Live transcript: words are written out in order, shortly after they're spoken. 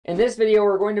In this video,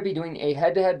 we're going to be doing a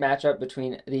head-to-head matchup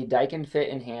between the Daikin Fit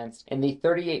Enhanced and the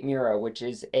 38 Mura, which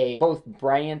is a both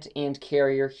Bryant and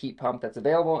Carrier heat pump that's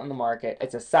available in the market.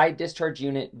 It's a side discharge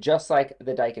unit just like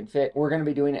the Daikin Fit. We're going to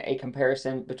be doing a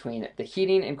comparison between the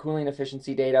heating and cooling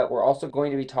efficiency data. We're also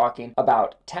going to be talking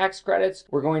about tax credits.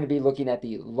 We're going to be looking at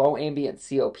the low ambient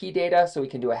COP data so we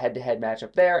can do a head-to-head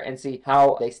matchup there and see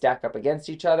how they stack up against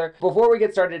each other. Before we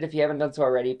get started, if you haven't done so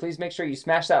already, please make sure you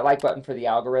smash that like button for the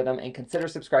algorithm and consider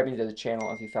subscribing to the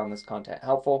channel if you found this content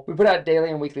helpful. We put out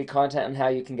daily and weekly content on how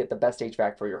you can get the best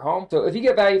HVAC for your home. So if you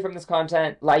get value from this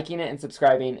content, liking it and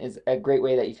subscribing is a great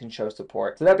way that you can show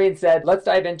support. So that being said, let's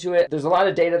dive into it. There's a lot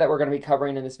of data that we're going to be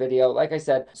covering in this video, like I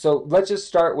said. So let's just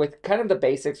start with kind of the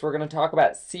basics. We're going to talk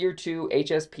about SEER2,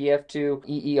 HSPF2,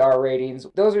 EER ratings.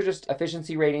 Those are just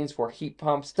efficiency ratings for heat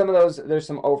pumps. Some of those, there's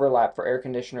some overlap for air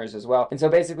conditioners as well. And so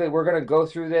basically we're going to go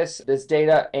through this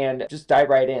data and just dive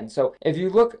right in. So if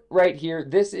you look right here,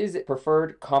 this is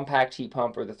preferred compact heat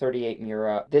pump or the 38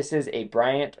 Mura. This is a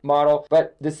Bryant model,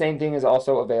 but the same thing is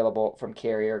also available from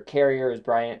Carrier. Carrier is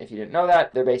Bryant, if you didn't know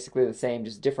that. They're basically the same,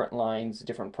 just different lines,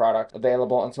 different products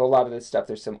available. And so a lot of this stuff,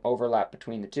 there's some overlap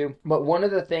between the two. But one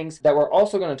of the things that we're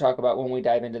also going to talk about when we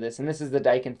dive into this, and this is the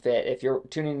Daikin Fit. If you're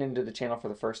tuning into the channel for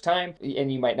the first time,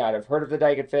 and you might not have heard of the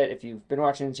Daikin Fit, if you've been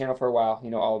watching the channel for a while, you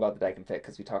know all about the Daikin Fit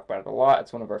because we talk about it a lot.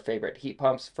 It's one of our favorite heat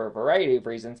pumps for a variety of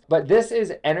reasons. But this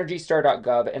is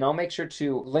EnergyStar.gov, and I'll make sure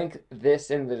to link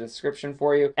this in the description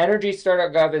for you.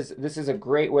 EnergyStar.gov is a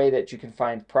great way that you can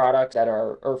find products that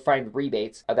are, or find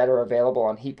rebates that are available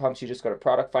on heat pumps. You just go to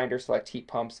Product Finder, select heat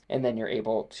pumps, and then you're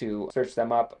able to search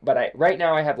them up. But right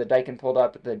now I have the Daikin pulled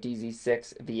up, the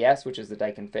DZ6 VS, which is the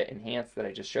Daikin Fit Enhanced that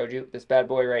I just showed you, this bad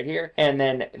boy right here, and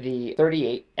then the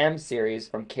 38M series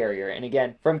from Carrier. And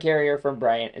again, from Carrier, from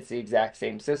Bryant, it's the exact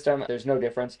same system. There's no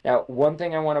difference. Now, one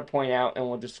thing I want to point out, and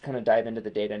we'll just kind of dive into the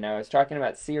data now, is talking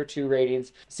about SEER2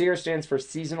 ratings. SEER stands for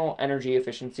Seasonal Energy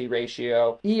Efficiency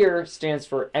Ratio. EER stands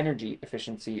for Energy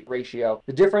Efficiency Ratio.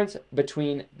 The difference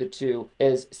between the two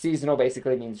is seasonal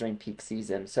basically means during peak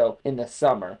season. So in the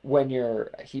summer, when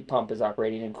your heat pump is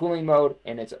operating in cooling mode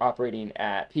and it's operating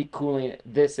at peak cooling,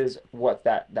 this is what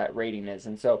that rating is.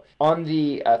 And so on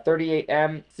the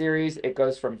 38M series, it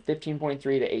goes from 15.3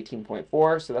 to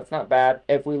 18.4. So that's not bad.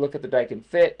 If we look at the Daikin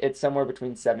Fit, it's somewhere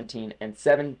between 17 and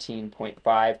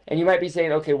 17.5. And you might be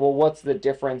saying, okay, well, what's the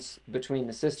difference between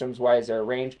the systems? Why is there a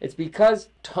range? It's because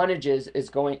tonnages is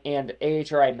going and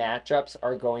AHRI matchups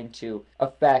are going to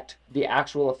affect the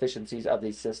actual efficiencies of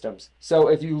these systems. So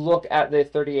if you look at the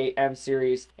 38M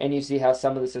series and you see how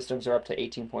some of the systems are up to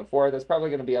 18.4, that's probably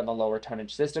going to be on the lower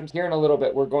tonnage systems. Here in a little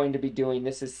bit, we're going to be doing,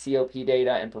 this is COP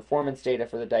data and performance data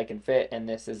for the Daikin Fit, and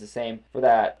this is the same for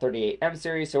that 38M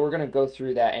series. So we're going to go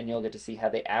through that and you'll get to see how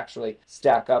they actually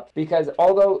stack up, because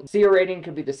although SEER rating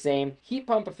could be the same, heat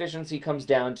pump efficiency comes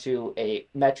down to a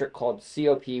metric called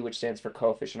COP, which stands for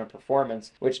coefficient of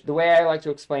performance, which the way I like to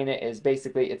explain it is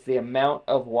basically it's the amount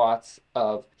of watts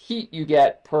of heat you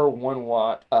get per 1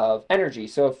 watt of energy,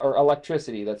 or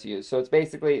electricity that's used. So it's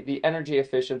basically the energy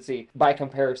efficiency by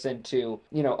comparison to,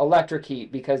 electric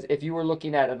heat, because if you were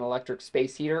looking at an electric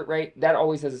space heater, right, that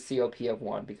always has a COP of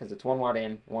 1 because it's 1 watt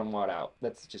in, 1 watt out.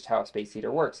 That's just how a space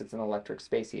heater works. It's an electric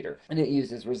space heater and it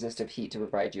uses resistive heat to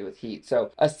provide you with heat.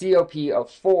 So a COP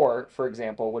of 4, for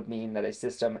example, would mean that a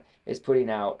system is putting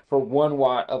out, for 1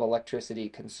 watt of electricity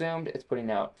consumed, it's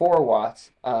putting out 4 watts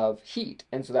of heat.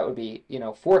 And so that would be,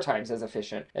 4 times as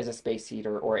efficient as a space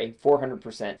heater, or a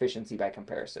 400% efficiency by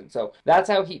comparison. So that's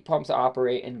how heat pumps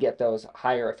operate and get those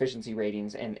higher efficiency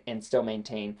ratings and still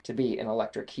maintain to be an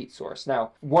electric heat source.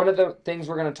 Now, one of the things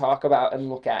we're going to talk about and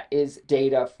look at is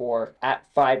data for at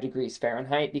 5 degrees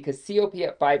Fahrenheit, because COP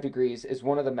at 5 degrees is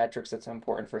one of the metrics that's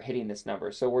important for hitting this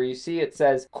number. So where you see it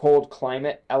says cold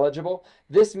climate eligible,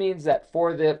 this means that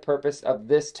for the purpose of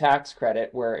this tax credit,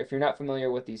 where if you're not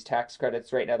familiar with these tax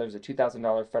credits, right now there's a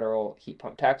 $2,000 federal heat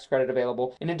pump tax credit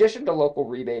available, in addition to local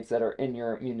rebates that are in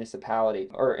your municipality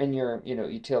or in your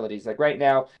utilities. Like right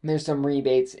now, there's some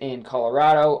rebates in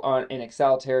Colorado in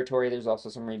Excel territory. There's also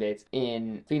some rebates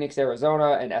in Phoenix,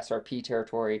 Arizona, and SRP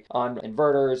territory on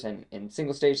inverters and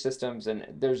single stage systems. And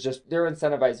they're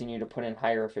incentivizing you to put in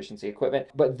higher efficiency equipment.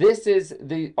 But this is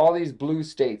all these blue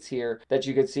states here that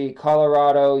you could see: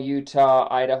 Colorado, Utah,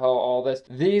 Idaho, all this.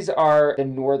 These are the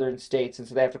northern states, and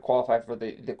so they have to qualify for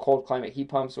the cold climate heat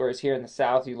pumps. Whereas here in the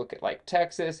south, you look at like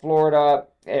Texas, Florida,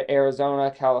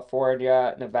 Arizona,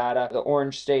 California, Nevada, the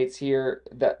orange states here,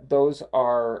 that those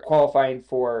are qualifying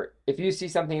for, if you see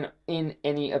something in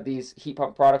any of these heat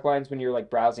pump product lines when you're like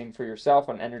browsing for yourself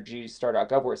on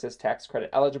EnergyStar.gov where it says tax credit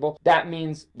eligible, that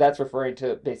means that's referring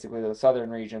to basically the southern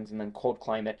regions, and then cold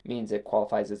climate means it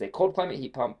qualifies as a cold climate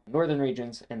heat pump, northern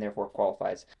regions, and therefore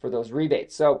qualifies for those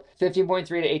rebates. So 15.3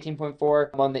 to 18.4.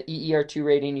 On the EER2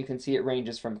 rating, you can see it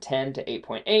ranges from 10 to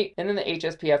 8.8, and then the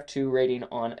HSPF2 rating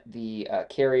on the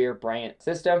Carrier Bryant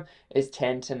system is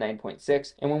 10 to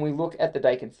 9.6. And when we look at the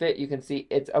Daikin Fit, you can see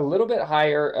it's a little bit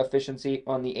higher efficiency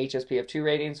on the HSPF2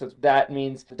 rating, so that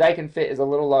means the Daikin Fit is a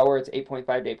little lower, it's 8.5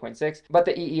 to 8.6, but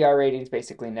the EER rating is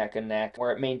basically neck and neck,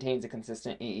 where it maintains a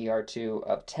consistent EER2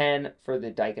 of 10 for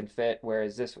the Daikin Fit,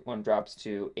 whereas this one drops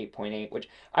to 8.8, which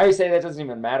I would say that doesn't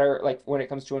even matter, like when it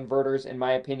comes to inverters, in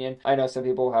my opinion. I know some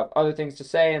people have other things to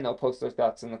say and they'll post their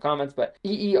thoughts in the comments, but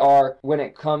EER, when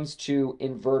it comes to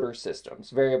inverter systems,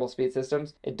 variable speed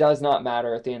systems, it does not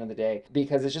matter at the end of the day,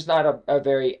 because it's just not a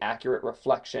very accurate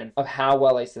reflection of how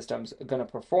well a system's going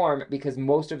to perform, because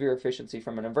most of your efficiency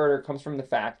from an inverter comes from the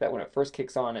fact that when it first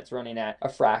kicks on, it's running at a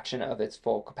fraction of its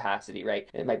full capacity, right?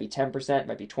 It might be 10%, it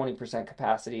might be 20%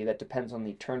 capacity. That depends on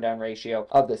the turn down ratio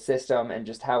of the system and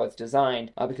just how it's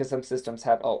designed, because some systems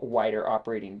have a wider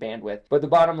operating bandwidth. But the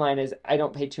bottom line is, I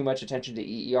don't pay too much attention to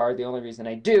EER. The only reason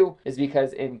I do is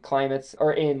because in climates,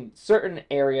 or in certain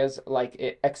areas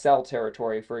like Excel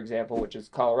territory, for example, which is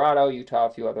Colorado, Utah, a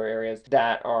few other areas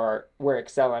that are where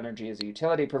Xcel Energy is a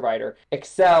utility provider,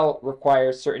 Xcel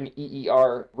requires certain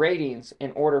EER ratings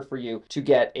in order for you to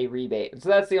get a rebate. And so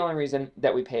that's the only reason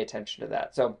that we pay attention to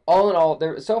that. So all in all,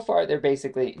 so far they're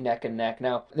basically neck and neck.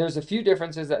 Now, there's a few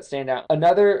differences that stand out.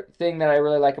 Another thing that I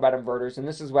really like about inverters, and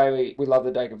this is why we love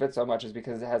the Daikin Fit so much, is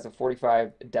because it has a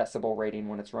 45 decibel rating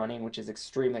when it's running, which is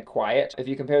extremely quiet. If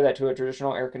you compare that to a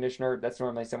traditional air conditioner, that's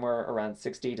normally somewhere around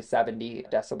 60 to 70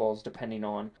 decibels, depending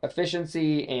on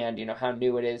efficiency and, you know, how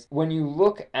new it is. When you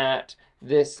look at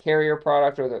this Carrier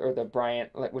product or the Bryant,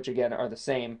 which again are the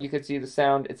same, you could see the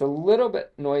sound. It's a little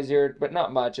bit noisier, but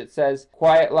not much. It says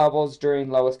quiet levels during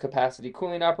lowest capacity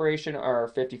cooling operation are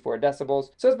 54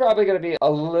 decibels. So it's probably going to be a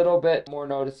little bit more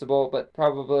noticeable, but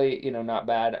probably, you know, not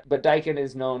bad. But Daikin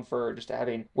is known for just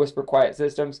having whisper quiet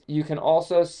systems. You can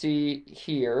also see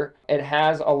here, it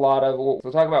has a lot of,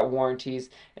 we'll talk about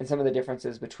warranties and some of the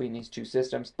differences between these two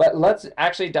systems. But let's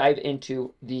actually dive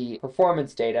into the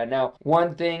performance data. Now,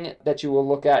 one thing that you will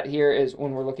look at here is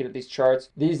when we're looking at these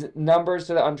charts, these numbers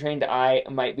to the untrained eye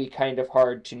might be kind of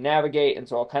hard to navigate, and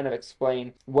so I'll kind of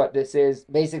explain what this is.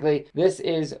 Basically, this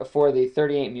is for the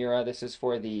 38 Mura. This is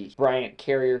for the Bryant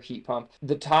Carrier heat pump.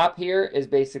 The top here is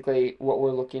basically what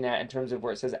we're looking at in terms of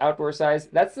where it says outdoor size.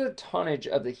 That's the tonnage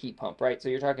of the heat pump, right? So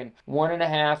you're talking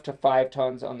 1.5 to 5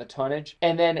 tons on the tonnage.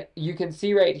 And then you can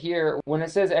see right here when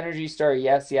it says Energy Star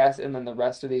yes, yes, and then the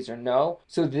rest of these are no.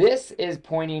 So this is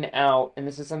pointing out, and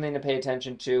this is something to pay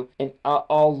attention to, and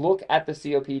I'll look at the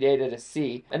COP data to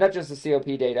see, and not just the COP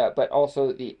data, but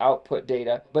also the output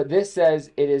data. But this says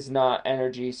it is not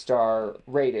Energy Star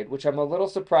rated, which I'm a little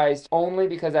surprised, only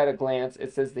because at a glance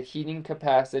it says the heating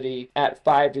capacity at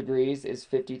 5 degrees is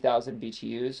 50,000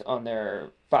 BTUs on their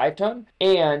 5-ton,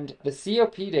 and the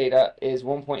COP data is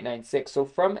 1.96. So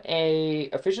from a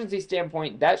efficiency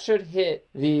standpoint, that should hit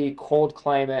the cold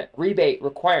climate rebate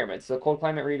requirements. The cold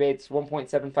climate rebates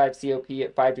 1.75 COP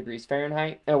at 5 degrees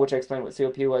Fahrenheit, which I explained what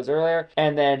COP was earlier.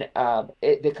 And then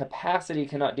the capacity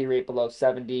cannot derate below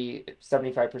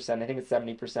 75%. I think it's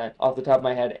 70% off the top of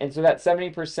my head. And so that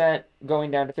 70%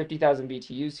 going down to 50,000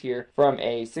 BTUs here from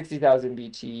a 60,000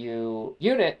 BTU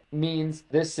unit means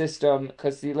this system,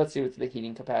 because let's see what the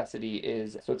heating capacity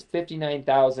is. So it's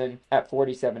 59,000 at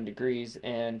 47 degrees.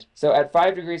 And so at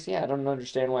 5 degrees, yeah, I don't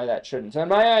understand why that shouldn't. So in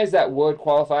my eyes, that would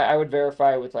qualify. I would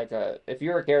verify with if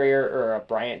you're a Carrier or a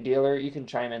Bryant dealer, you can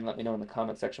chime in, let me know in the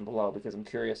comment section below, because I'm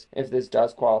curious if this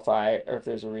does qualify or if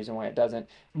there's a reason why it doesn't.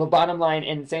 But bottom line,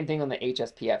 and same thing on the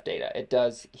HSPF data, it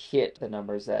does hit the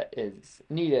numbers that is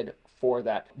needed for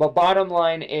that. But bottom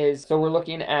line is, so we're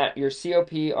looking at your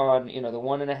COP on, you know, the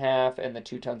 1.5 and the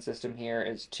 2-ton system here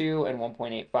is 2 and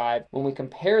 1.85. When we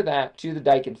compare that to the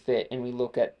Daikin Fit and we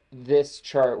look at this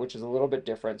chart, which is a little bit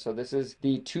different. So this is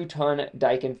the 2-ton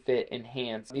Daikin Fit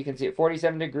Enhanced. You can see at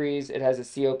 47 degrees, it has a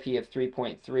COP of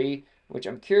 3.3. which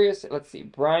I'm curious. Let's see.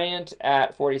 Bryant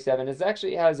at 47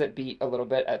 actually has it beat a little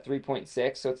bit at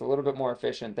 3.6, so it's a little bit more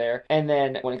efficient there. And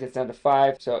then when it gets down to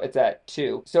 5, so it's at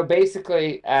 2. So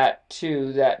basically at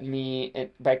 2,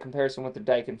 by comparison with the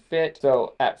Daikin Fit,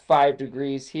 so at 5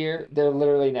 degrees here, they're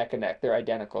literally neck and neck. They're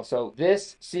identical. So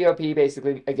this COP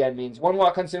basically, again, means 1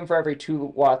 watt consumed for every 2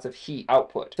 watts lots of heat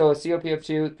output. So a COP of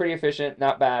 2, pretty efficient,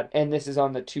 not bad. And this is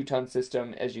on the 2-ton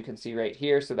system, as you can see right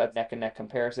here. So that's neck and neck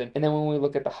comparison. And then when we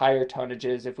look at the higher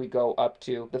tonnages, if we go up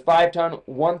to the 5-ton,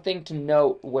 one thing to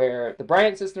note where the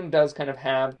Bryant system does kind of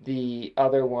have the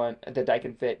other one, the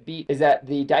Daikin Fit beat, is that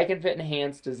the Daikin Fit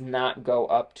Enhanced does not go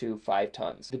up to 5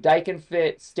 tons. The Daikin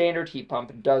Fit standard heat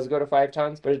pump does go to 5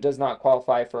 tons, but it does not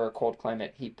qualify for a cold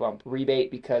climate heat pump rebate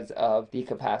because of the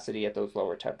capacity at those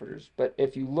lower temperatures. But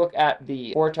if you look at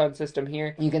the 4-ton system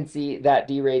here, you can see that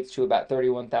derates to about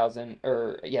 31,000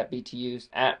 BTUs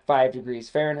at 5 degrees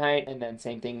Fahrenheit, and then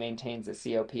same thing, maintains a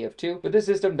COP of 2. But this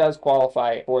system does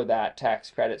qualify for that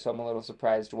tax credit, so I'm a little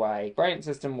surprised why Bryant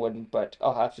system wouldn't, but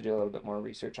I'll have to do a little bit more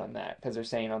research on that, because they're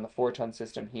saying on the 4-ton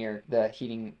system here, the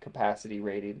heating capacity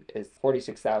rated is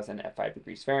 46,000 at 5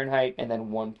 degrees Fahrenheit, and then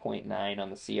 1.9 on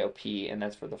the COP, and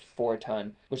that's for the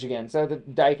 4-ton, which again, so the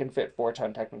Daikin Fit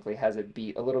 4-ton technically has it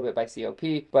beat a little bit by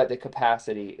COP, but the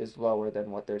capacity is lower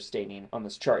than what they're stating on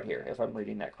this chart here, if I'm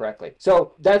reading that correctly.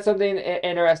 So that's something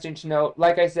interesting to note.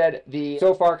 Like I said,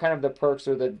 so far kind of the perks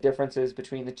or the differences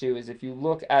between the two is if you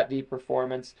look at the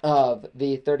performance of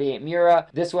the 38 Mura,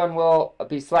 this one will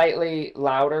be slightly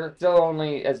louder, still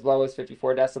only as low as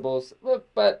 54 decibels,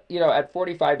 but you know, at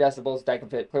 45 decibels, Daikin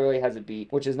Fit clearly has a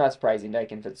beat, which is not surprising.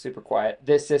 Daikin Fit's super quiet.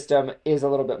 This system is a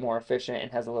little bit more efficient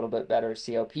and has a little bit better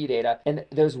COP data. And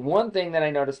there's one thing that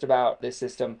I noticed about this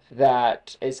system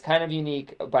that is kind of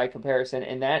unique by comparison,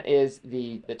 and that is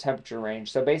the temperature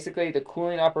range. So basically, the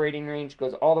cooling operating range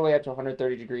goes all the way up to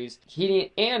 130 degrees. Heating,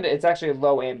 and it's actually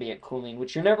low ambient cooling,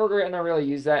 which you're never going to really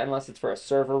use that unless it's for a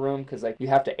server room, because like you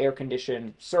have to air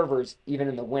condition servers even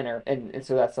in the winter, and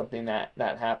so that's something that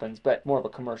happens, but more of a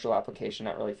commercial application,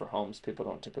 not really for homes. People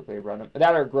don't typically run them.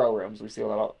 That are grow rooms. We see a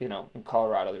lot of, you know, in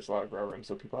Colorado, there's a lot of grow rooms,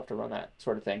 so people have to run that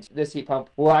sort of thing. So this heat pump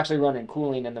will actually run in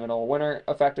cooling in the middle of winter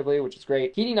effectively, which is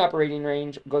great. Heating operating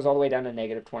range goes all the way down to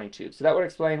 -22. So that would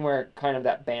explain where kind of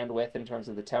that bandwidth in terms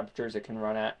of the temperatures it can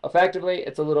run at. Effectively,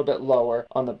 it's a little bit lower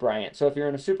on the Bryant. So if you're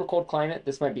in a super cold climate,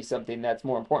 this might be something that's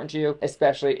more important to you,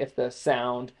 especially if the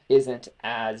sound isn't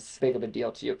as big of a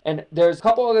deal to you. And there's a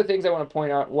couple other things I want to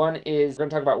point out. One is we're going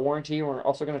to talk about warranty. We're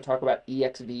also going to talk about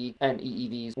EXV and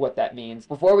EEVs, what that means.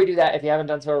 Before we do that, if you haven't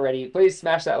done so already, please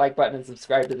smash that like button and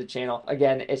subscribe to the channel.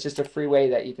 Again, it's just a free way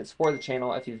that you can support the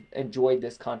channel if you've enjoyed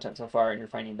this content so far and you're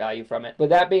finding value from it. But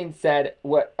that being said,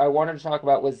 what I wanted to talk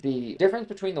about was the difference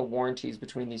between the warranties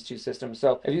between these two systems.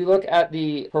 So if you look at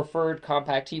the preferred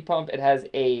compact heat pump, it has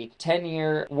a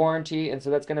 10-year warranty, and so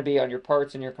that's going to be on your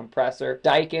parts and your compressor.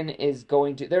 Daikin is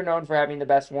going to, they're known for having the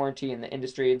best warranty in the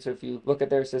industry, and so if you look at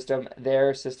their system,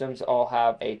 their systems all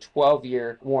have a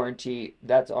 12-year warranty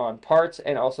that's on parts,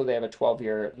 and also they have a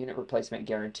 12-year unit replacement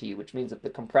guarantee, which means if the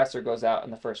compressor goes out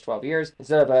in the first 12 years,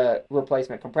 instead of a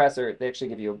replacement compressor, they actually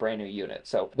give you a brand new unit.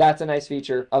 So that's a nice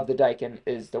feature of the Daikin,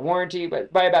 is the warranty,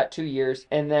 but by about 2 years.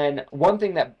 And then one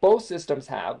thing that both systems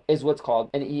have is what's called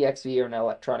an EXV, or an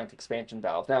electronic expansion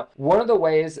valve. Now, one of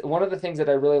the things that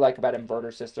I really like about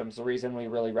inverter systems, the reason we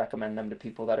really recommend them to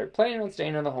people that are planning on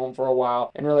staying in the home for a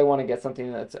while and really want to get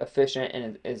something that's efficient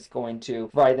and is going to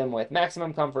provide them with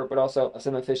maximum comfort, but also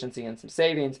some efficiency and some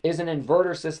savings, is an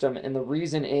inverter system. And the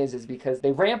reason is because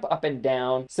they ramp up and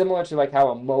down, similar to like how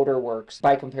a motor works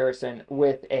by comparison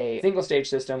with a single stage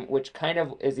system, which kind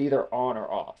of is either on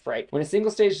or off, right? When a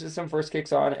single stage system first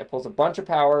kicks on, it pulls a bunch of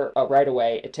power right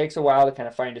away. It takes a while to kind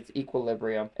of find its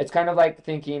equilibrium. It's kind of like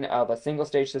thinking of a single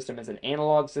stage system as an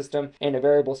analog system, and a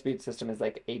variable speed system is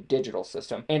like a digital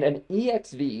system. And an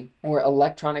EXV, or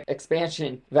electronic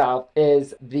expansion valve,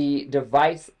 is the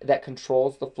device that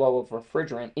controls the flow of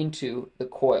refrigerant into the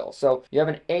coil. So you have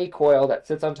an A coil that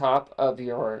sits on top of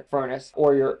your furnace,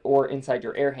 or inside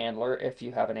your air handler if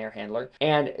you have an air handler,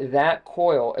 and that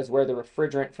coil is where the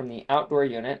refrigerant from the outdoor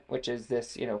unit, which is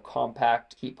this, you know,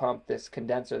 compact heat pump, this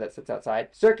condenser that sits outside,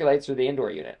 circulates through the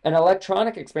indoor unit. An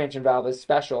electronic expansion valve is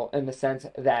special in the sense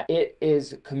that it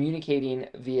is communicating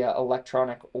via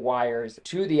electronic wires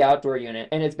to the outdoor unit,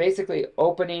 and it's basically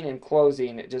opening and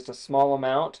closing just a small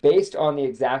amount based on the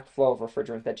exact flow of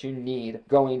refrigerant that you need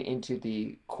going into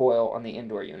the coil on the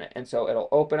indoor unit. And so it'll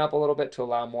open up a little bit to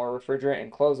allow more refrigerant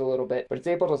and close a little bit, but it's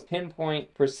able to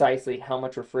pinpoint precisely how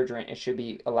much refrigerant it should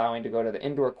be allowing to go to the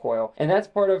indoor coil. And that's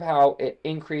part of how it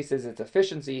increases its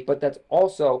efficiency, but that's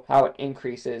also how it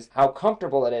increases how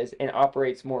comfortable it is and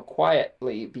operates more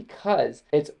quietly, because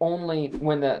it's only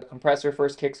when the compressor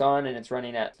first kicks on and it's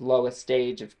running at lowest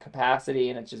stage of capacity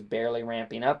and it's just barely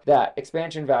ramping up, that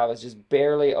expansion valve is just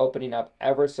barely opening up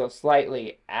ever so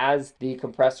slightly as the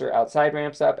compressor outside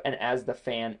ramps up and as the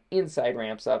fan inside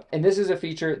ramps up. And this is a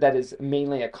feature that is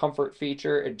mainly a comfort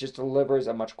feature. It just delivers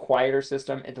a much quieter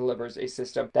system. It delivers a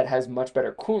system that has much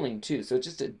better cooling too. So it's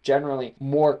just a generally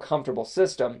more comfortable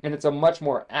system, and it's a much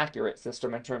more accurate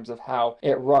system in terms of how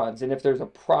it runs. And if there's a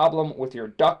problem with your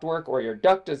ductwork or your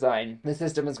duct design, the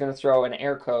system is going to throw an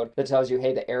error code that tells you,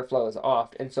 hey, the airflow is off.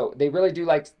 And so they really do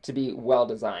like to be well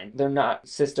designed. They're not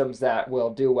systems that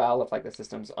will do well if like the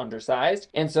system's undersized.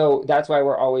 And so that's why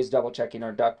we're always double checking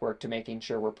our ductwork to making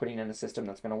sure we're putting in a system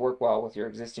that's going to work well with your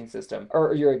existing system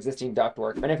or your existing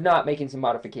ductwork. And if not, making some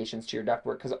modifications to your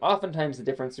ductwork, because oftentimes the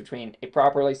difference between a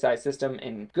properly sized system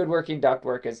and good working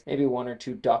ductwork is maybe 1 or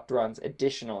 2 duct runs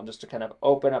additional just to kind of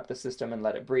open up the system and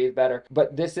let it breathe better.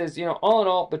 But this is, you know, all in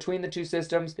all, between the two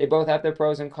systems, they both have their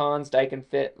pros and cons. Daikin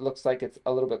Fit looks like it's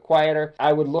a little bit quieter.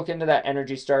 I would look into that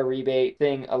Energy Star rebate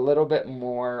thing a little bit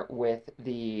more with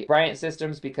the Bryant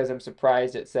systems, because I'm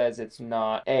surprised it says it's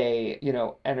not a, you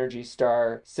know, Energy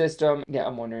Star system. Yeah,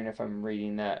 I'm wondering if I'm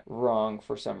reading that wrong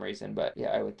for some reason, but yeah,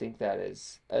 I would think that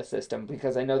is a system,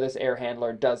 because I know this air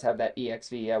handler does have that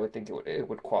EXV. I would think it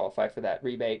would qualify for that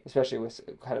rebate, especially with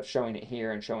kind of showing it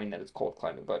here and showing that it's cold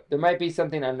climate. But there might be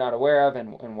something I'm not aware of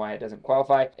and why it doesn't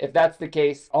qualify. If that's the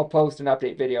case, I'll post an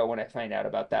update video when I find out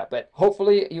about that. But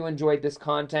hopefully you enjoyed this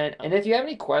content, and if you have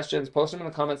any questions, post them in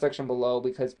the comment section below,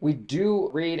 because we do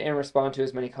read and respond to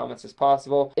as many comments as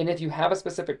possible. And if you have a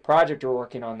specific project you're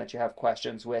working on that you have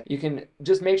questions with, you can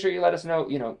just make sure you let us know,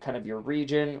 you know, kind of your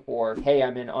region, or hey,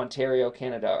 I'm in Ontario,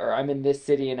 Canada, or I'm in this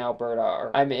city in Alberta,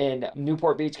 or I'm in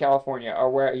Newport Beach, California, or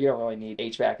where you don't really need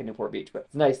HVAC in Newport Beach, but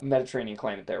it's a nice Mediterranean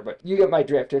climate there. But you get my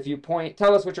drift. If you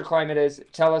tell us what your climate is,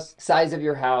 tell us size of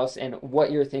your house and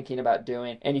what you're thinking about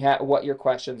doing, and what your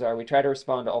questions are. We try to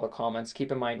respond to all the comments.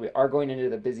 Keep in mind, we are going into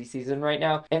the busy season right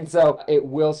now, and so it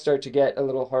will start to get a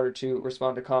little harder to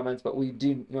respond to comments, but we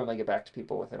do normally get back to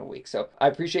people within a week. So I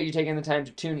appreciate you taking the time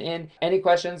to tune in. Any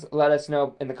questions, let us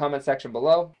know in the comment section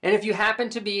below. And if you happen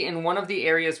to be in one of the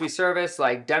areas we service,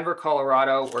 like Denver,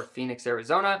 Colorado, or Phoenix,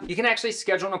 Arizona, you can actually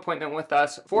schedule an appointment with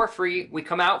us for free. We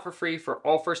come out for free for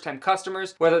all first-time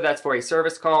customers, whether that's for a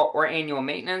service call or annual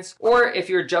maintenance, or if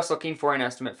you're just looking for an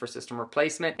estimate for system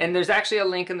replacement. And there's actually a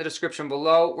link in the description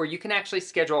below where you can actually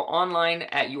schedule online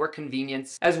at your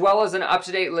convenience, as well as an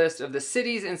up-to-date list of the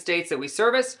cities and states that we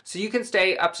service, so you can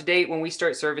stay up to date when we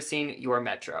start servicing your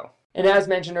metro. And as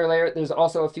mentioned earlier, there's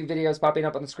also a few videos popping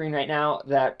up on the screen right now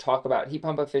that talk about heat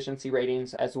pump efficiency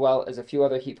ratings, as well as a few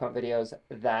other heat pump videos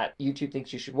that YouTube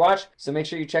thinks you should watch. So make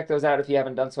sure you check those out if you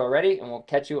haven't done so already, and we'll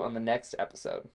catch you on the next episode.